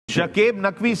شکیب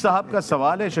نقوی صاحب کا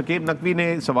سوال ہے. شکیب نقوی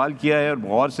نے سوال کیا ہے اور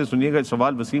غور سے سنیے گا.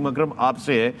 سوال وسیم اکرم آپ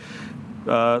سے ہے.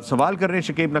 سوال کر رہے ہیں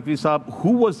شکیب نقوی صاحب,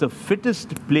 who was the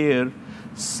fittest player,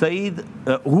 Saeed,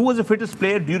 who was the fittest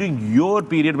player during your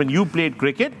period when you played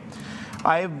cricket?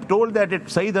 I am told that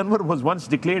Saeed Anwar was once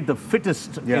declared the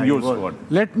fittest in your squad.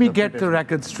 Let me get the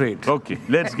record straight. Okay,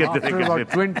 let's get the record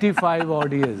straight. After about 25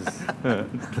 odd years.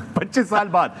 25 سال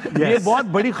بعد. یہ بہت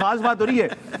بڑی خاص بات ہو رہی ہے.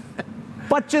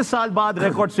 25 سال بعد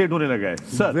ریکارڈ سیٹ ہونے لگا ہے.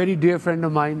 سر Very dear friend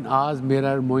of mine, آج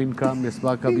میرا موئن کا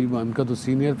مصباح کا بھی, ان کا تو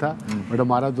سینئر تھا بٹ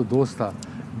ہمارا تو دوست تھا.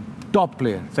 Top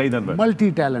player Saeed Anwar, multi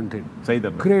talented, Saeed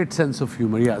Anwar, great sense of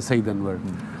humor. Yeah, Saeed Anwar.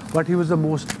 But he was the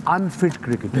most unfit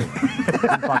cricketer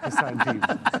in Pakistan team.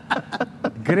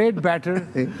 Great batter.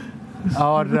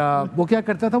 اور وہ کیا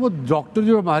کرتا تھا, وہ ڈاکٹر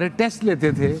جو ہمارے ٹیسٹ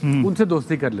لیتے تھے ان سے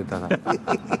دوستی کر لیتا تھا.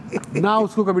 نہ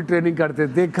اس کو کبھی ٹریننگ کرتے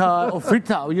دیکھا, اور فٹ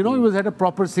تھا, you know, he was had a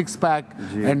proper six pack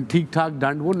and ٹھیک ٹھاک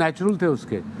ڈنڈ, وہ نیچرل تھے اس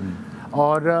کے.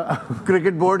 اور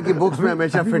کرکٹ بورڈ کی بکس میں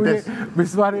ہمیشہ فٹنس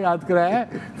مصباح نے یاد کرایا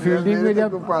ہے فیلڈنگ میں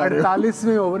جب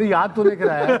 48ویں اوور, یاد تو نہیں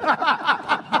کرایا ہے,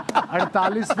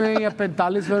 48ویں یا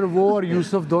 45ویں, وہ اور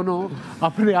یوسف دونوں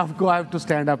اپنے آپ کو I have to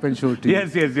stand up and show it.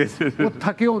 yes. وہ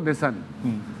تھکے ہوتے سن,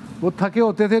 وہ تھکے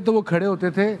ہوتے تھے تو وہ کھڑے ہوتے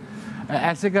تھے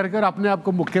ایسے کر کر اپنے آپ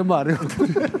کو مکے مار رہے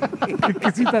ہوتے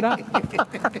کسی طرح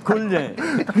کھل جائیں,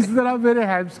 کسی طرح میرے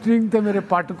ہیمسٹرنگ تھے, میرے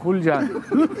پٹ کھل جائیں.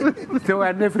 تو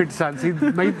اینے فٹ سن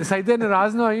سعیدہ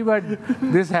ناراض نہ ہوئی, بٹ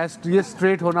دس ہیز یہ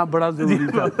اسٹریٹ ہونا بڑا ضروری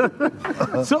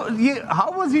تھا. سو یہ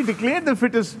how was he declared the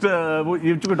fittest? وہ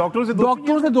چونکہ ڈاکٹروں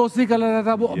سے دوستی کر رہا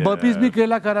تھا, وہ برپیز بھی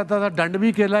کیلا کر رہا تھا, ڈنڈ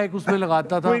بھی کیلا ایک اس میں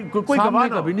لگاتا تھا. کوئی گواہ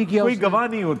کبھی نہیں کیا, کوئی گواہ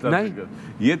نہیں ہوتا.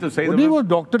 یہ تو صحیح نہیں, وہ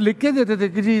ڈاکٹر لکھ کے دیتے تھے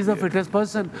کہ جی از the fittest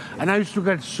person, and I used to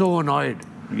get so annoyed.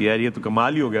 یار یہ تو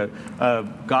کمال ہی ہو گیا.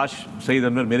 کاش سعید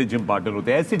انور میرے جم پارٹنر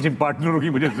ہوتے. ایسے جم پارٹنروں کی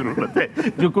مجھے ضرورت ہے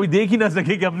جو کوئی دیکھ ہی نہ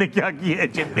سکے کہ ہم نے کیا کیا ہے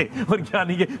جم میں اور کیا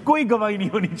نہیں کیا. کوئی گواہی نہیں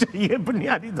ہونی چاہیے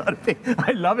بنیادی طور پہ.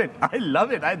 I love it.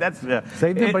 That's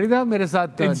سعید نے بڑی دفعہ میرے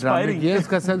ساتھ ڈرامے کیے. اس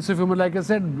کا sense of humour like I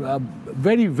said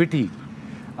very witty.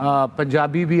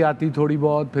 Punjabi بھی آتی تھوڑی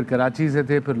بہت, پھر کراچی سے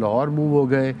تھے, پھر لاہور موو ہو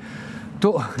گئے.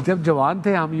 تو جب جوان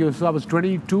تھے ہم, یہ I was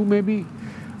 22 میں بھی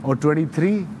اور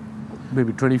 23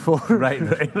 maybe 24. Right.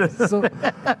 So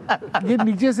یہ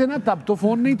نیچے سے نا, تب تو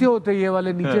فون نہیں تھے ہوتے یہ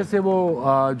والے, نیچے سے وہ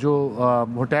جو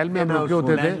ہوٹل میں ہم رکے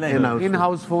ہوتے تھے, ان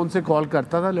ہاؤس فون سے کال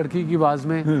کرتا تھا لڑکی کی آواز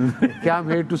میں کہ I'm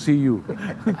here to see you.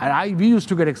 And we used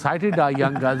to get excited,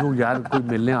 young guys, وہ یار کوئی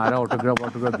ملنے آ رہا,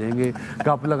 آٹوگراف دیں گے,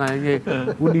 کپ لگائیں گے.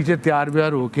 وہ نیچے تیار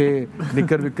بیار ہو کے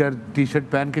نکر وکر ٹی شرٹ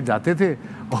پہن کے جاتے تھے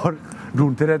اور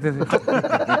ڈھونڈتے رہتے تھے.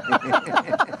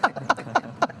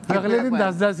 اگلے دن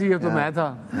 10 ہی ہے تو میں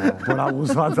تھا, بڑا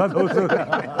غصہ آتا تھا اس کا.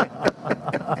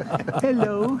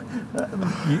 Hello.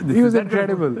 He was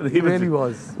incredible. He really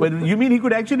was. You mean he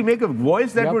could actually make a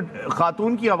voice that would,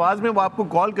 خاتون کی آواز میں وہ آپ کو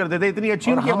کال کر دیتے, اتنی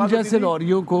اچھی ان کی آواز. ہم جیسے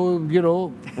لوریوں کو you know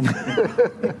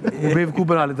بیوقوف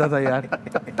بنا لیتا تھا یار.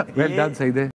 Well done, Saeed.